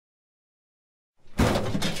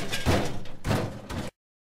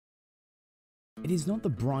It is not the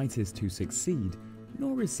brightest who succeed,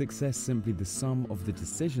 nor is success simply the sum of the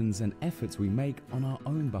decisions and efforts we make on our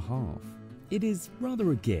own behalf. It is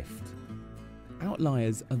rather a gift.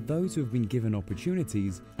 Outliers are those who have been given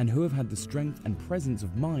opportunities and who have had the strength and presence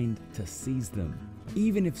of mind to seize them.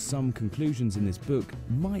 Even if some conclusions in this book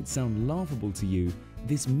might sound laughable to you,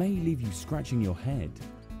 this may leave you scratching your head.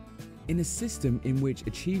 In a system in which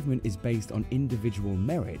achievement is based on individual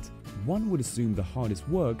merit, one would assume the hardest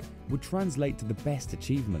work would translate to the best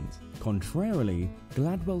achievement. Contrarily,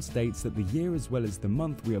 Gladwell states that the year as well as the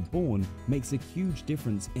month we are born makes a huge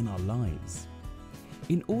difference in our lives.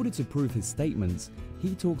 In order to prove his statements,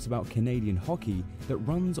 he talks about Canadian hockey that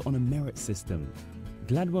runs on a merit system.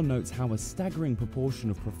 Gladwell notes how a staggering proportion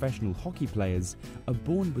of professional hockey players are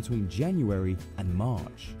born between January and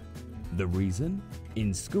March. The reason?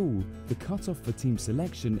 In school, the cutoff for team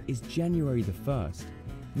selection is January the 1st,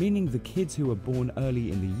 meaning the kids who are born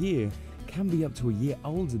early in the year can be up to a year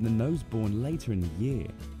older than those born later in the year.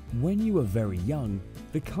 When you are very young,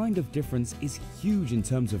 the kind of difference is huge in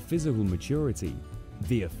terms of physical maturity.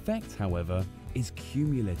 The effect, however, is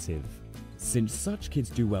cumulative. Since such kids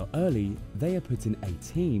do well early, they are put in a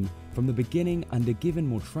team from the beginning and are given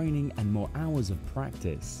more training and more hours of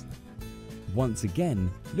practice. Once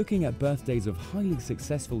again, looking at birthdays of highly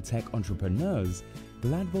successful tech entrepreneurs,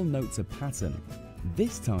 Gladwell notes a pattern.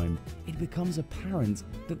 This time, it becomes apparent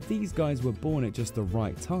that these guys were born at just the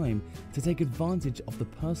right time to take advantage of the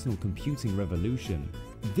personal computing revolution.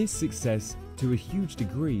 This success, to a huge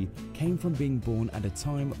degree, came from being born at a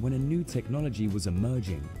time when a new technology was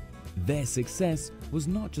emerging. Their success was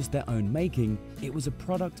not just their own making, it was a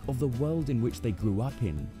product of the world in which they grew up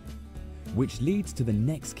in. Which leads to the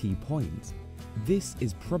next key point. This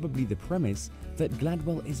is probably the premise that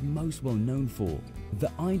Gladwell is most well known for.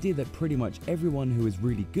 The idea that pretty much everyone who is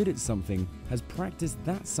really good at something has practiced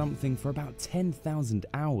that something for about 10,000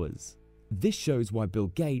 hours. This shows why Bill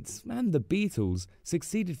Gates and the Beatles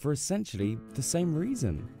succeeded for essentially the same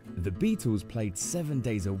reason. The Beatles played 7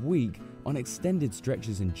 days a week on extended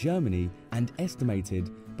stretches in Germany and estimated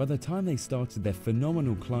by the time they started their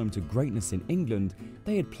phenomenal climb to greatness in England,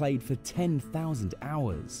 they had played for 10,000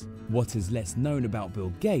 hours. What is less known about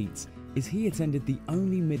Bill Gates is he attended the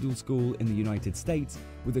only middle school in the United States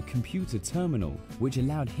with a computer terminal, which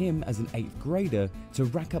allowed him as an 8th grader to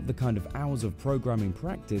rack up the kind of hours of programming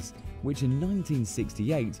practice which in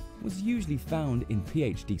 1968 was usually found in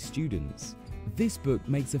PhD students. This book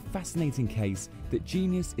makes a fascinating case that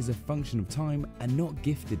genius is a function of time and not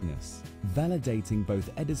giftedness, validating both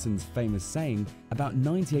Edison's famous saying about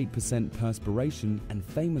 98% perspiration and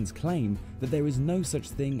Feynman's claim that there is no such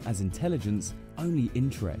thing as intelligence, only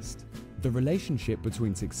interest. The relationship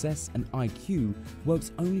between success and IQ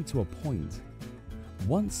works only to a point.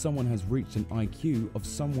 Once someone has reached an IQ of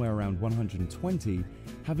somewhere around 120,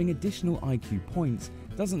 having additional IQ points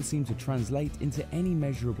doesn't seem to translate into any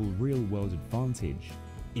measurable real-world advantage.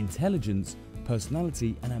 Intelligence,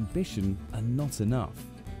 personality, and ambition are not enough,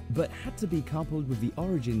 but had to be coupled with the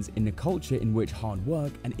origins in a culture in which hard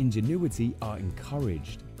work and ingenuity are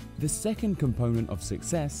encouraged. The second component of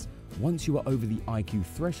success, once you are over the IQ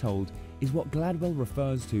threshold, is what Gladwell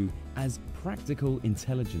refers to as practical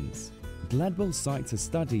intelligence. Gladwell cites a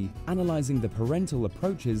study analyzing the parental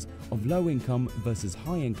approaches of low-income versus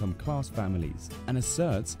high-income class families and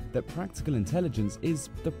asserts that practical intelligence is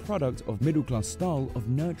the product of middle-class style of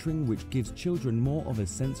nurturing which gives children more of a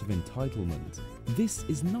sense of entitlement. This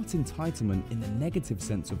is not entitlement in the negative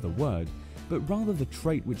sense of the word, but rather the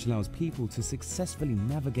trait which allows people to successfully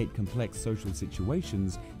navigate complex social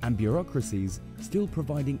situations and bureaucracies, still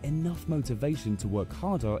providing enough motivation to work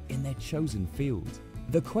harder in their chosen field.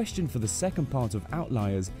 The question for the second part of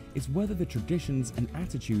Outliers is whether the traditions and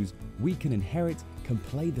attitudes we can inherit can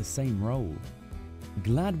play the same role.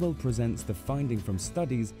 Gladwell presents the finding from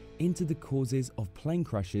studies into the causes of plane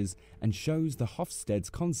crashes and shows the Hofstede's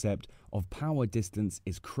concept of power distance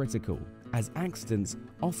is critical, as accidents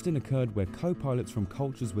often occurred where co-pilots from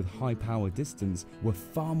cultures with high power distance were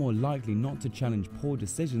far more likely not to challenge poor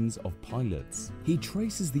decisions of pilots. He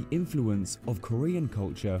traces the influence of Korean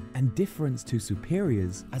culture and deference to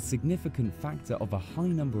superiors as significant factor of a high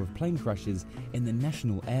number of plane crashes in the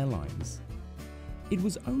national airlines. It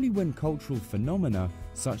was only when cultural phenomena,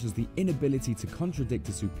 such as the inability to contradict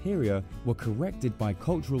a superior, were corrected by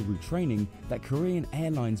cultural retraining that Korean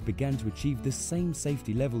airlines began to achieve the same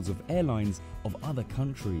safety levels of airlines of other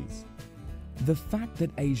countries. The fact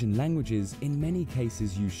that Asian languages in many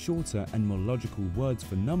cases use shorter and more logical words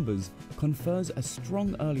for numbers confers a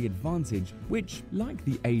strong early advantage which, like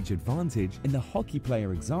the age advantage in the hockey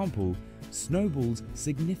player example, snowballs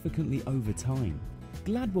significantly over time.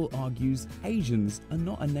 Gladwell argues Asians are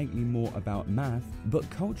not innately more about math, but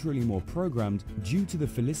culturally more programmed due to the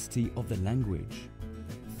felicity of the language.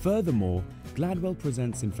 Furthermore, Gladwell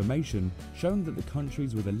presents information showing that the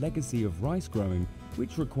countries with a legacy of rice growing,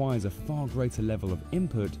 which requires a far greater level of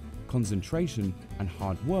input, concentration, and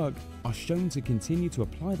hard work, are shown to continue to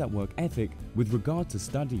apply that work ethic with regard to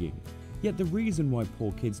studying. Yet the reason why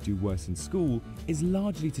poor kids do worse in school is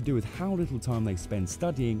largely to do with how little time they spend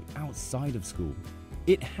studying outside of school.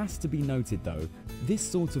 It has to be noted though, this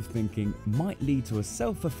sort of thinking might lead to a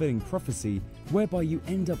self-fulfilling prophecy whereby you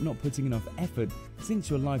end up not putting enough effort since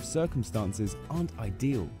your life circumstances aren't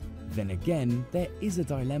ideal. Then again, there is a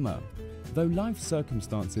dilemma. Though life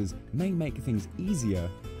circumstances may make things easier,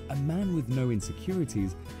 a man with no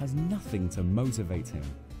insecurities has nothing to motivate him.